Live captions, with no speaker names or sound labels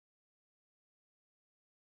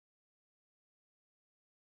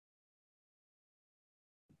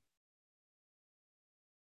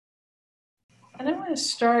And I want to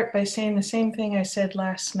start by saying the same thing I said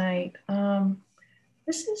last night.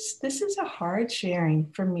 This is a hard sharing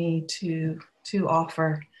for me to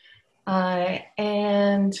offer,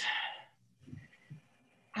 and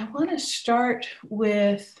I want to start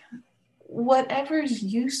with whatever's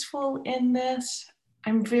useful in this.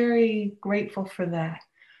 I'm very grateful for that,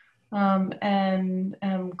 and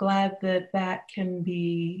I'm glad that that can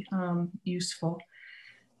be useful.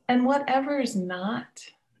 And whatever is not,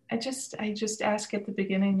 I just ask at the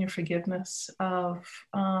beginning your forgiveness of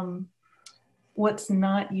what's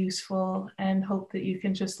not useful and hope that you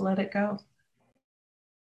can just let it go.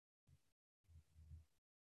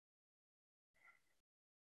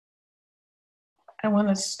 I want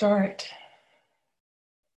to start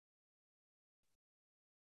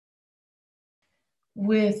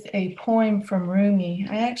with a poem from Rumi.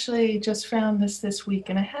 I actually just found this week,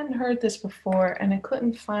 and I hadn't heard this before, and I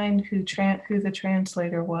couldn't find who the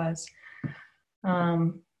translator was.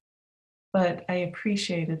 But I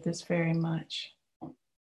appreciated this very much.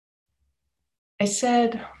 I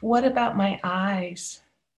said, "What about my eyes?"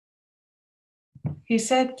 He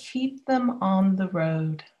said, "Keep them on the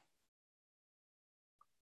road."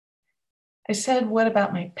 I said, "What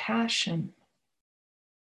about my passion?"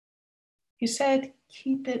 He said,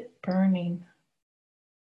 "Keep it burning."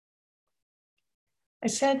 I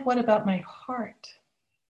said, "What about my heart?"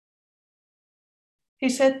 He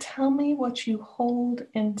said, "Tell me what you hold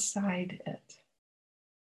inside it."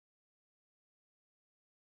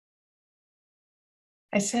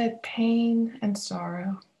 I said, "Pain and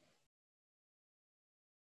sorrow."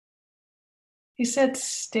 He said,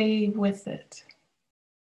 "Stay with it.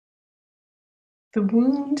 The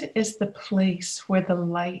wound is the place where the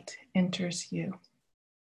light enters you."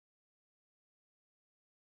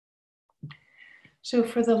 So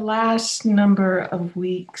for the last number of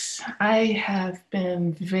weeks, I have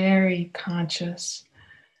been very conscious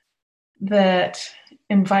that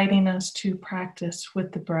inviting us to practice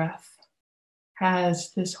with the breath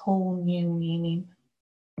has this whole new meaning.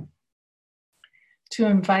 To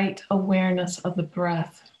invite awareness of the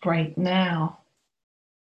breath right now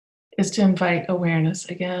is to invite awareness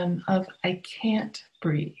again of I can't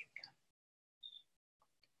breathe.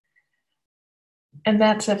 And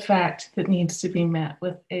that's a fact that needs to be met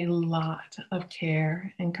with a lot of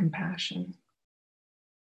care and compassion.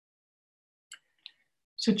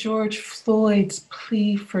 So George Floyd's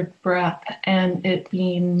plea for breath and it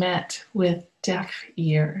being met with deaf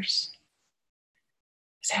ears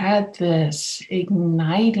has had this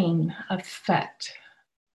igniting effect,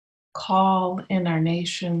 call in our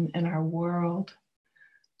nation and our world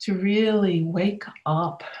to really wake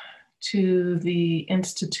up to the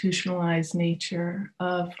institutionalized nature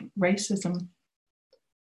of racism,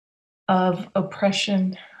 of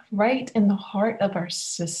oppression, right in the heart of our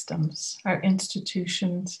systems, our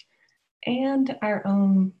institutions, and our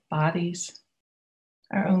own bodies,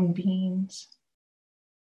 our own beings.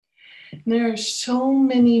 And there are so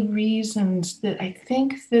many reasons that I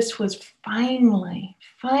think this was finally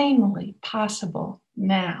possible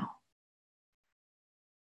now.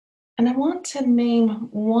 And I want to name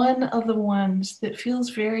one of the ones that feels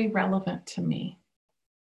very relevant to me.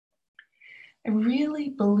 I really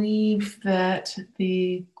believe that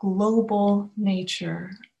the global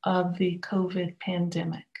nature of the COVID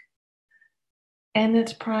pandemic and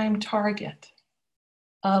its prime target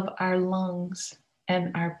of our lungs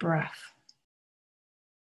and our breath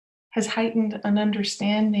has heightened an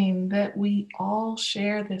understanding that we all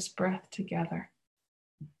share this breath together.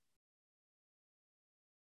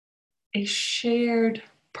 A shared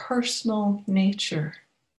personal nature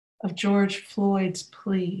of George Floyd's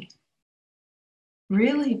plea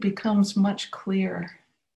really becomes much clearer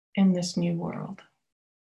in this new world.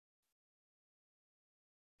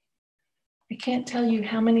 I can't tell you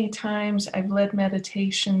how many times I've led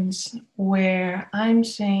meditations where I'm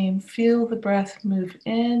saying, feel the breath move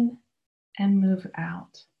in and move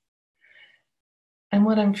out. And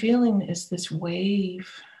what I'm feeling is this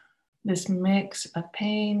wave, this mix of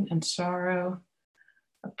pain and sorrow,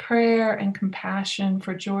 a prayer and compassion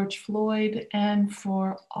for George Floyd and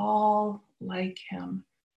for all like him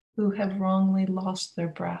who have wrongly lost their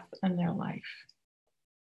breath and their life.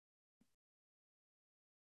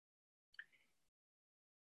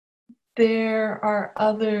 There are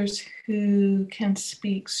others who can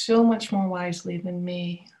speak so much more wisely than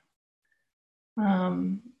me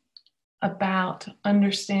about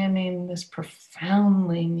understanding this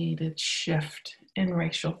profoundly needed shift in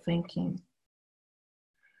racial thinking.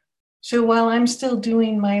 So while I'm still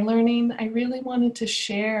doing my learning, I really wanted to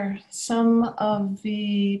share some of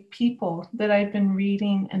the people that I've been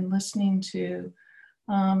reading and listening to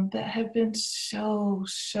that have been so,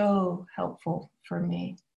 so helpful for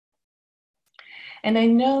me. And I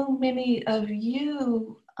know many of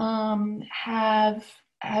you are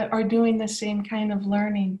doing the same kind of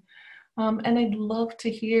learning. And I'd love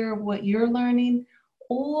to hear what you're learning,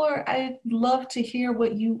 or I'd love to hear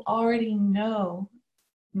what you already know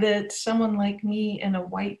that someone like me in a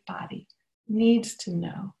white body needs to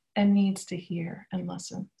know and needs to hear and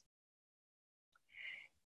listen.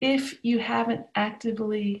 If you haven't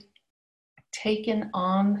actively taken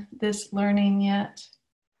on this learning yet,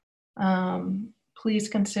 please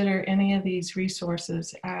consider any of these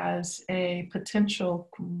resources as a potential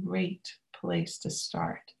great place to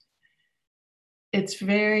start. It's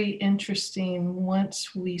very interesting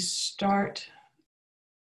once we start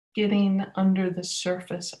getting under the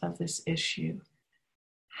surface of this issue,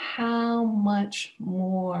 how much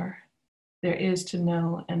more there is to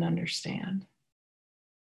know and understand.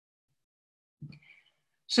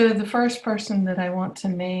 So the first person that I want to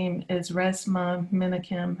name is Resmaa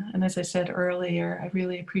Menakem. And as I said earlier, I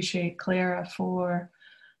really appreciate Clara for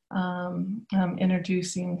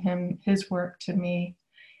introducing his work to me.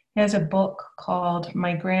 He has a book called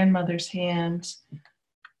My Grandmother's Hands,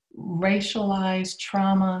 Racialized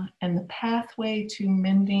Trauma and the Pathway to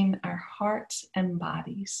Mending Our Hearts and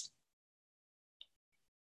Bodies.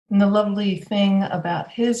 And the lovely thing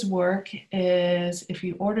about his work is if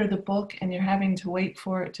you order the book and you're having to wait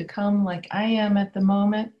for it to come like I am at the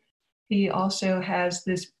moment, he also has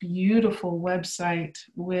this beautiful website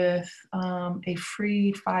with a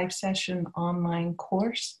free 5-session online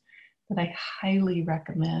course that I highly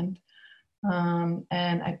recommend. And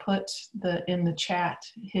I put in the chat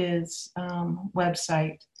his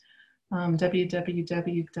website,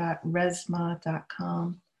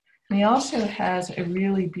 www.resmaa.com. And he also has a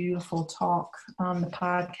really beautiful talk on the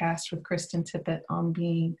podcast with Kristen Tippett on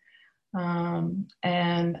being.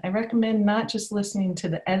 And I recommend not just listening to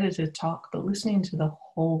the edited talk, but listening to the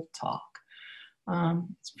whole talk.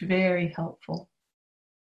 It's very helpful.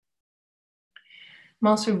 I'm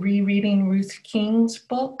also rereading Ruth King's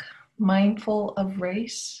book, Mindful of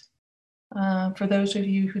Race. For those of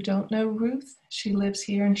you who don't know Ruth, she lives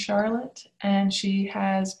here in Charlotte, and she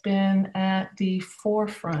has been at the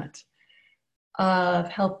forefront of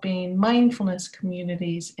helping mindfulness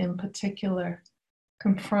communities in particular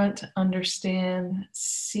confront, understand,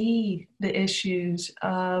 see the issues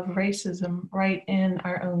of racism right in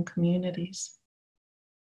our own communities.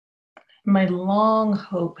 My long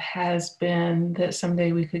hope has been that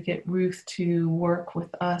someday we could get Ruth to work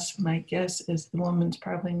with us. My guess is the woman's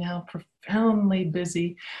probably now profoundly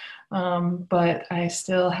busy, but I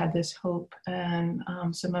still had this hope, and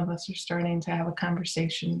some of us are starting to have a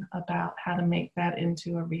conversation about how to make that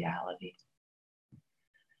into a reality.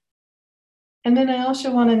 And then I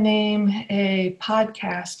also want to name a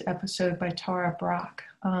podcast episode by Tara Brach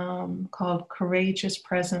called Courageous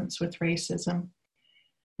Presence with Racism.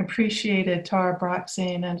 Appreciated Tara Brach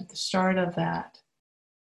saying at the start of that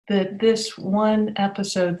this one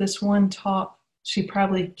episode, this one talk, she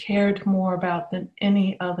probably cared more about than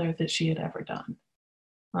any other that she had ever done.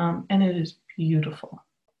 And it is beautiful.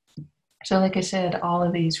 So like I said, all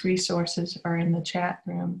of these resources are in the chat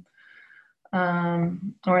room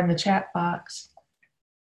or in the chat box.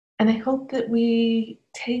 And I hope that we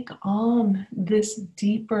take on this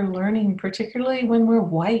deeper learning, particularly when we're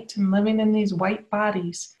white and living in these white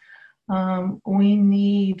bodies. We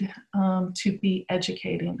need to be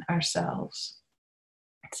educating ourselves.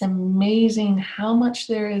 It's amazing how much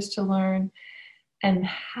there is to learn and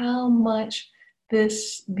how much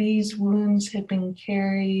these wounds have been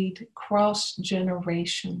carried across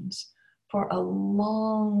generations for a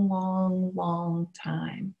long, long, long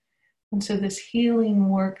time. And so this healing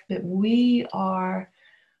work that we are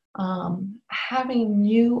having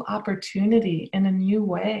new opportunity in a new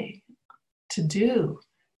way to do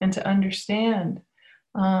and to understand,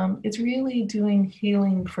 it's really doing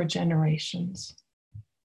healing for generations.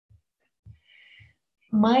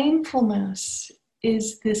 Mindfulness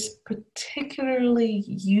is this particularly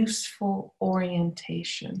useful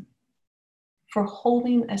orientation for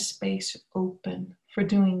holding a space open, for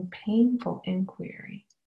doing painful inquiry.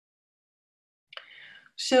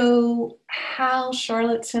 So how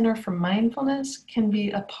Charlotte Center for Mindfulness can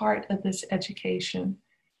be a part of this education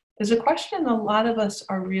is a question a lot of us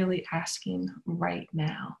are really asking right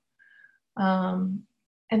now.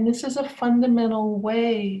 And this is a fundamental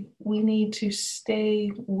way we need to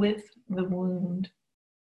stay with the wound,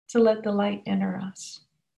 to let the light enter us.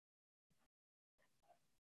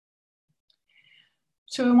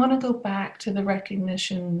 So I want to go back to the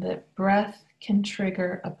recognition that breath can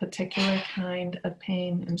trigger a particular kind of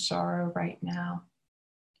pain and sorrow right now.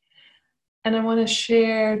 And I want to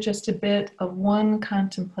share just a bit of one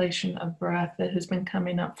contemplation of breath that has been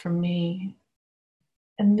coming up for me.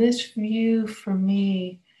 And this view for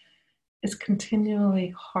me is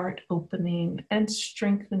continually heart opening and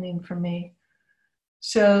strengthening for me.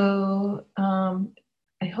 So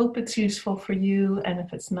I hope it's useful for you. And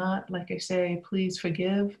if it's not, like I say, please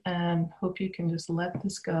forgive and hope you can just let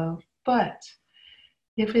this go. But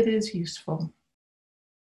if it is useful,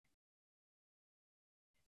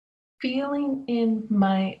 feeling in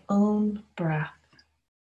my own breath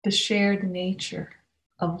the shared nature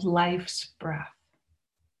of life's breath.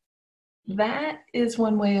 That is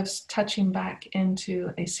one way of touching back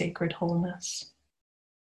into a sacred wholeness.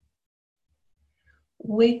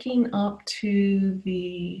 Waking up to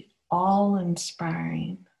the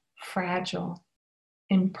all-inspiring, fragile,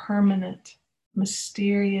 impermanent,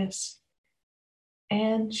 mysterious,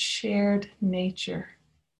 and shared nature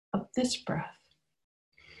of this breath.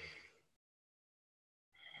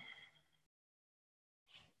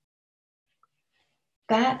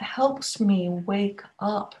 That helps me wake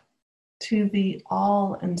up to the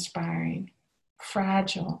all-inspiring,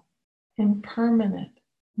 fragile, impermanent,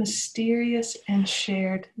 mysterious, and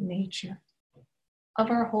shared nature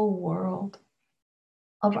of our whole world,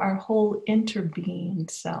 of our whole interbeing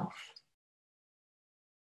self.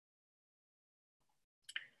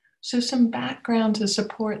 So some background to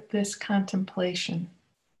support this contemplation.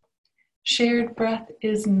 Shared breath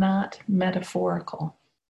is not metaphorical.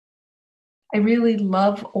 I really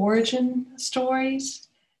love origin stories,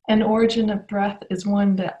 and origin of breath is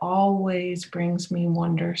one that always brings me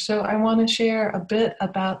wonder. So I want to share a bit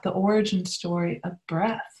about the origin story of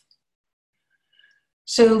breath.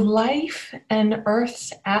 So life and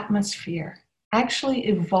Earth's atmosphere actually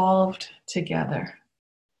evolved together.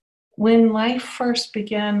 When life first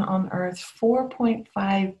began on Earth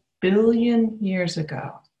 4.5 billion years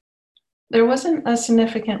ago, there wasn't a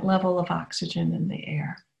significant level of oxygen in the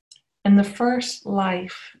air. And the first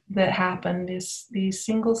life that happened is these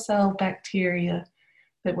single cell bacteria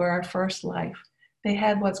that were our first life. They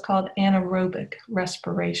had what's called anaerobic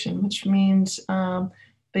respiration, which means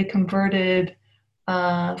they converted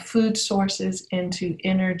food sources into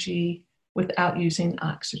energy without using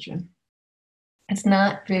oxygen. It's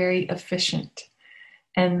not very efficient.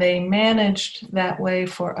 And they managed that way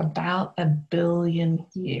for about 1 billion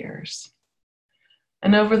years.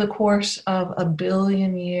 And over the course of 1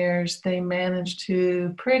 billion years, they managed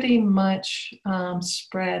to pretty much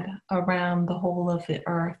spread around the whole of the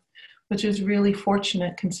earth, which is really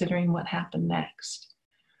fortunate considering what happened next.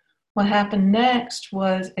 What happened next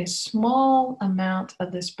was a small amount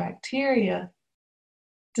of this bacteria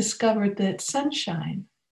discovered that sunshine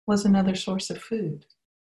was another source of food,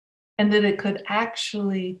 and that it could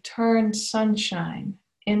actually turn sunshine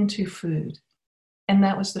into food. And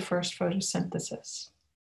that was the first photosynthesis.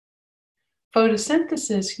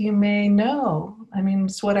 Photosynthesis, you may know, I mean,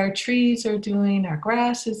 it's what our trees are doing, our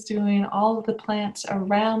grass is doing, all of the plants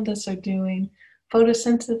around us are doing.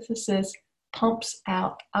 Photosynthesis pumps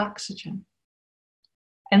out oxygen.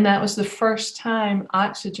 And that was the first time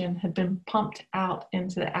oxygen had been pumped out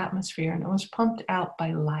into the atmosphere, and it was pumped out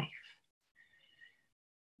by life.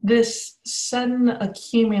 This sudden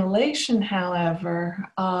accumulation,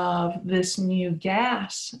 however, of this new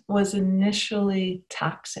gas was initially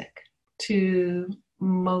toxic to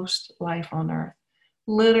most life on Earth,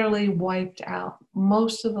 literally wiped out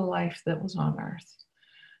most of the life that was on Earth.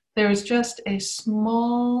 There was just a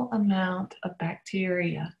small amount of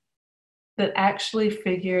bacteria that actually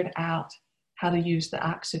figured out how to use the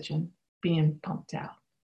oxygen being pumped out.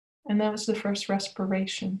 And that was the first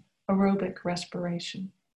respiration, aerobic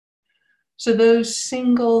respiration. So those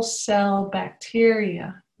single cell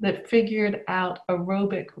bacteria that figured out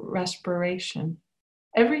aerobic respiration,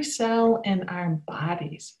 every cell in our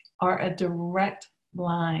bodies are a direct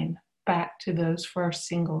line back to those first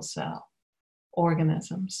single cell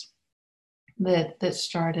organisms that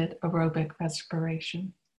started aerobic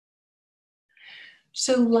respiration.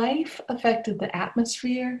 So life affected the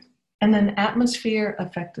atmosphere, and then atmosphere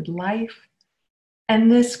affected life. And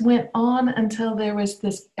this went on until there was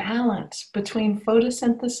this balance between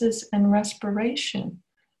photosynthesis and respiration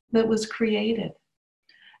that was created.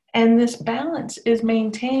 And this balance is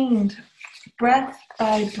maintained breath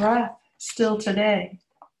by breath still today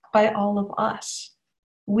by all of us.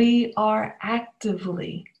 We are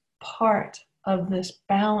actively part of this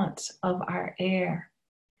balance of our air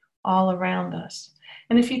all around us.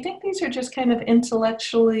 And if you think these are just kind of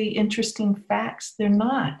intellectually interesting facts, they're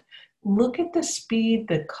not. Look at the speed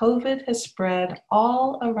that COVID has spread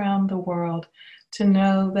all around the world to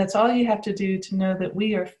know that's all you have to do to know that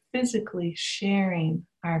we are physically sharing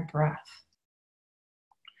our breath.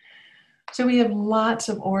 So we have lots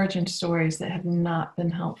of origin stories that have not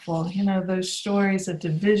been helpful. You know, those stories of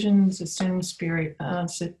divisions, assumed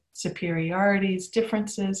superiorities,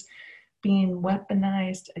 differences being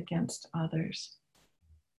weaponized against others.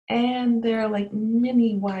 And there are like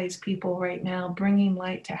many wise people right now bringing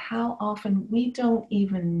light to how often we don't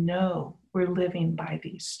even know we're living by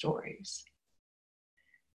these stories.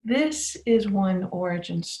 This is one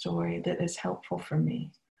origin story that is helpful for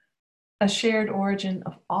me. A shared origin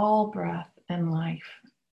of all breath and life,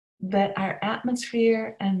 that our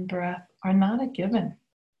atmosphere and breath are not a given.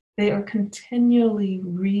 They are continually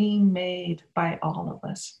remade by all of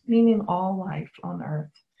us, meaning all life on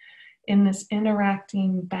earth, in this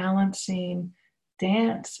interacting, balancing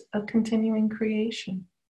dance of continuing creation.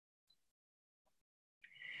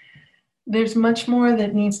 There's much more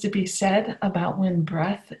that needs to be said about when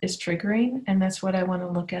breath is triggering, and that's what I want to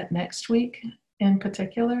look at next week in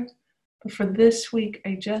particular. But for this week,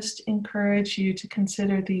 I just encourage you to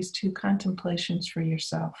consider these two contemplations for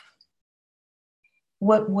yourself.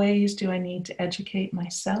 What ways do I need to educate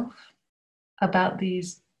myself about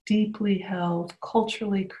these deeply held,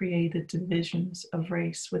 culturally created divisions of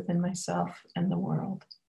race within myself and the world?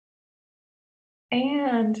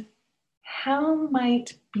 And how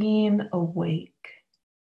might being awake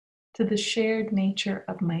to the shared nature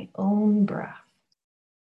of my own breath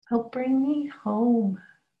help bring me home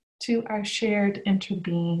to our shared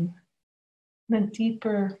interbeing and a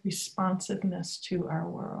deeper responsiveness to our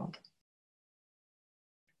world?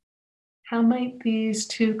 How might these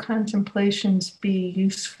two contemplations be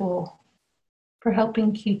useful for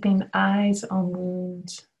helping keeping eyes on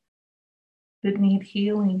wounds that need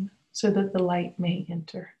healing so that the light may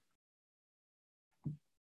enter?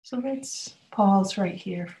 So let's pause right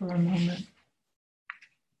here for a moment.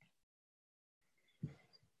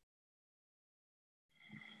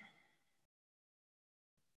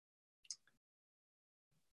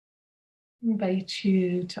 I invite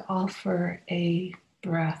you to offer a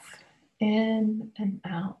breath in and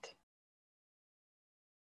out.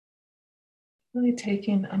 Really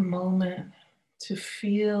taking a moment to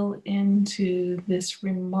feel into this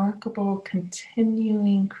remarkable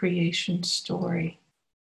continuing creation story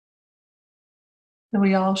that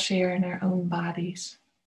we all share in our own bodies.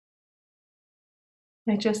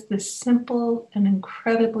 And just this simple and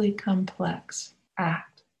incredibly complex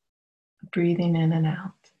act of breathing in and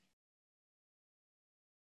out.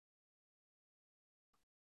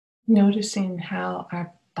 Noticing how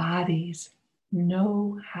our bodies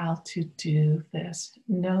know how to do this,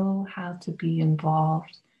 know how to be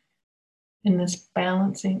involved in this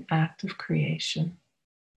balancing act of creation.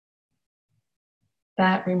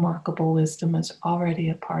 That remarkable wisdom is already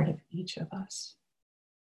a part of each of us.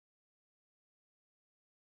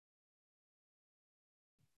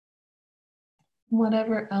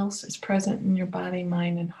 Whatever else is present in your body,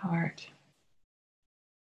 mind, and heart,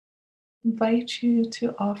 I invite you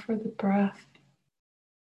to offer the breath,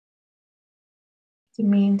 the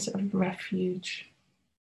means of refuge,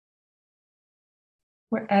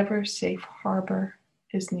 wherever safe harbor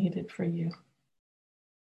is needed for you.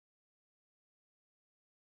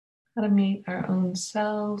 How to meet our own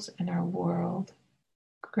selves and our world,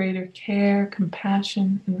 greater care,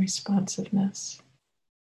 compassion, and responsiveness.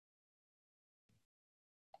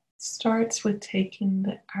 It starts with taking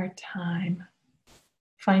our time,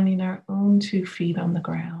 finding our own 2 feet on the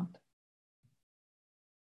ground,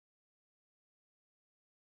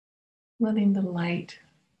 letting the light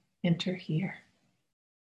enter here.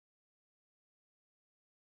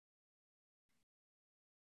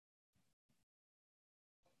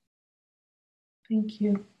 Thank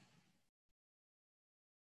you.